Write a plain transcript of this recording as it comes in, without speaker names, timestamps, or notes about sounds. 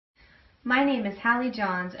My name is Hallie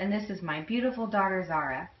Johns, and this is my beautiful daughter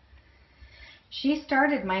Zara. She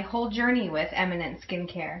started my whole journey with Eminence Skin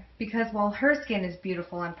Care because while her skin is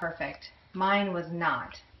beautiful and perfect, mine was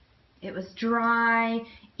not. It was dry,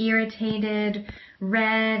 irritated,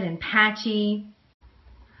 red, and patchy.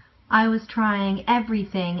 I was trying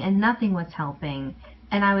everything and nothing was helping,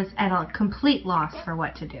 and I was at a complete loss for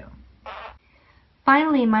what to do.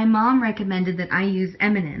 Finally, my mom recommended that I use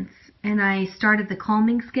Eminence, and I started the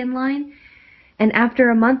Calming Skin line, and after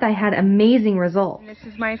a month I had amazing results.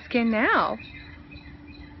 This is my skin now.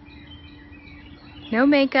 No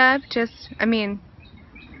makeup,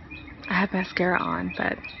 I have mascara on,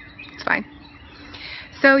 but it's fine.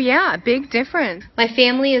 So yeah, big difference. My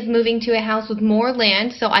family is moving to a house with more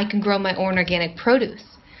land so I can grow my own organic produce.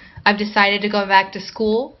 I've decided to go back to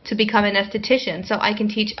school to become an esthetician so I can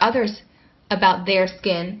teach others about their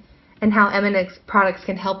skin and how Eminence products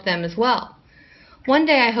can help them as well. One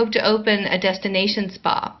day I hope to open a destination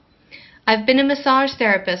spa. I've been a massage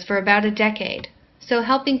therapist for about a decade, so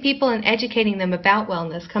helping people and educating them about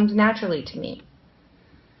wellness comes naturally to me.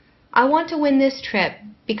 I want to win this trip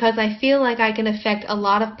because I feel like I can affect a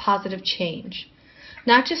lot of positive change,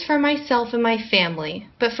 not just for myself and my family,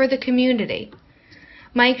 but for the community.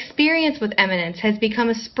 My experience with Eminence has become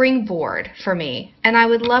a springboard for me, and I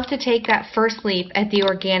would love to take that first leap at the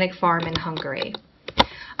organic farm in Hungary.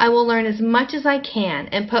 I will learn as much as I can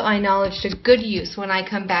and put my knowledge to good use when I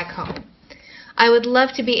come back home. I would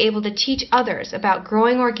love to be able to teach others about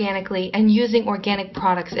growing organically and using organic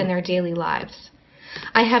products in their daily lives.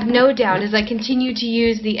 I have no doubt as I continue to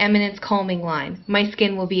use the Eminence Calming line, my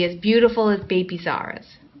skin will be as beautiful as baby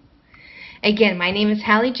Zara's. Again, my name is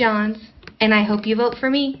Hallie Johns, and I hope you vote for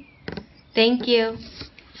me. Thank you.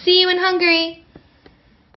 See you in Hungary!